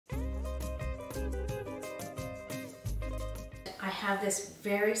have this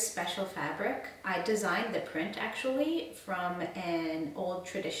very special fabric. I designed the print actually from an old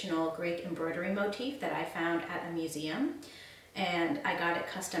traditional Greek embroidery motif that I found at a museum. And I got it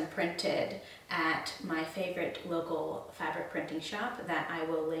custom printed at my favorite local fabric printing shop that I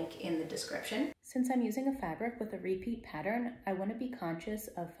will link in the description. Since I'm using a fabric with a repeat pattern, I want to be conscious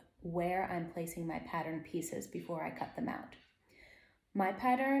of where I'm placing my pattern pieces before I cut them out. My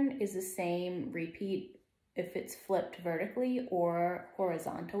pattern is the same repeat if it's flipped vertically or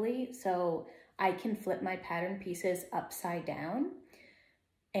horizontally, so I can flip my pattern pieces upside down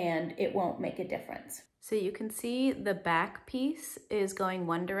and it won't make a difference. So you can see the back piece is going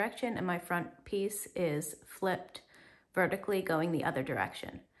one direction and my front piece is flipped vertically going the other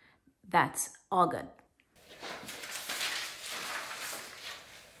direction. That's all good.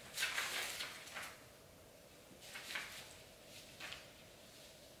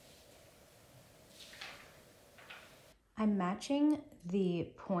 I'm matching the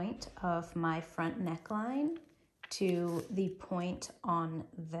point of my front neckline to the point on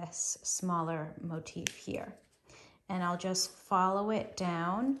this smaller motif here. And I'll just follow it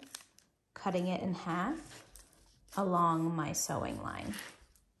down, cutting it in half along my sewing line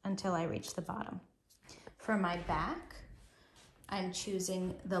until I reach the bottom. For my back, I'm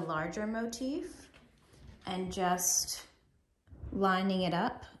choosing the larger motif and just lining it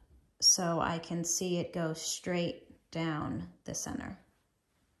up so I can see it go straight down the center.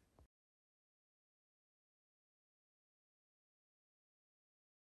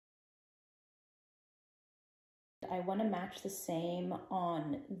 I want to match the same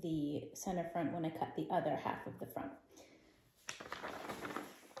on the center front when I cut the other half of the front.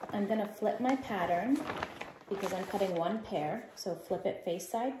 I'm going to flip my pattern because I'm cutting one pair, so flip it face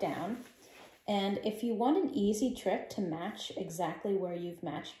side down. And if you want an easy trick to match exactly where you've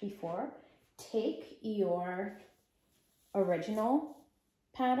matched before, take your original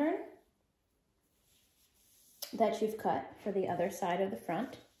pattern that you've cut for the other side of the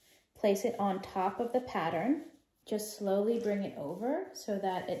front, place it on top of the pattern, just slowly bring it over so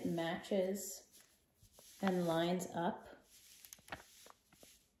that it matches and lines up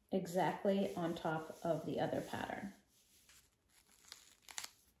exactly on top of the other pattern.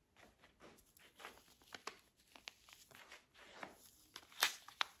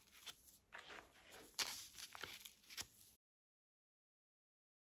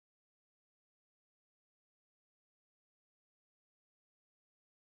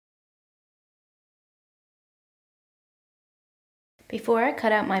 Before I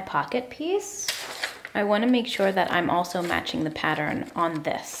cut out my pocket piece, I want to make sure that I'm also matching the pattern on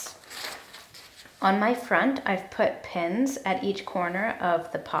this. On my front, I've put pins at each corner of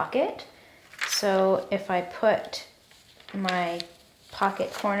the pocket. So if I put my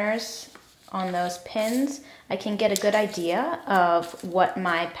pocket corners on those pins, I can get a good idea of what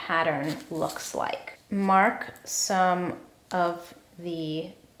my pattern looks like. Mark some of the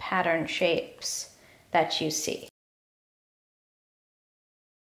pattern shapes that you see.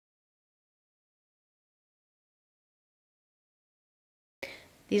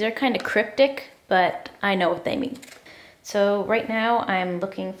 These are kind of cryptic, but I know what they mean. So right now I'm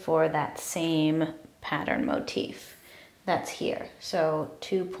looking for that same pattern motif that's here. So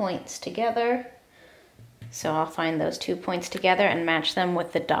 2 points together. So I'll find those 2 points together and match them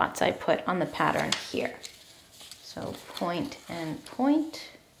with the dots I put on the pattern here. So point and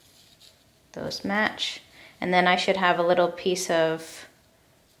point, those match. And then I should have a little piece of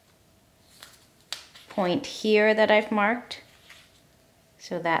point here that I've marked.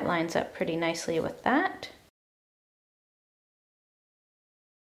 So that lines up pretty nicely with that.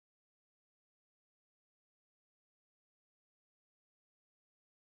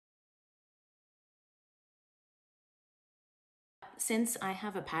 Since I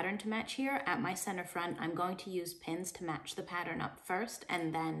have a pattern to match here at my center front, I'm going to use pins to match the pattern up first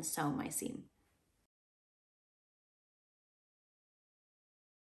and then sew my seam.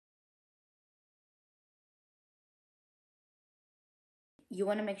 You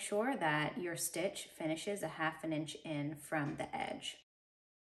want to make sure that your stitch finishes a ½ inch in from the edge.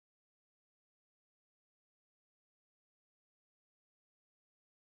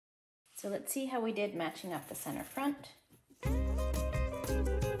 So let's see how we did matching up the center front.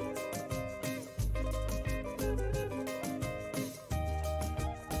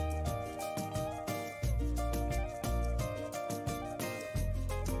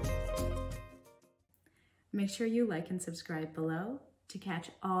 Make sure you like and subscribe below to catch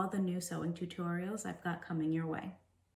all the new sewing tutorials I've got coming your way.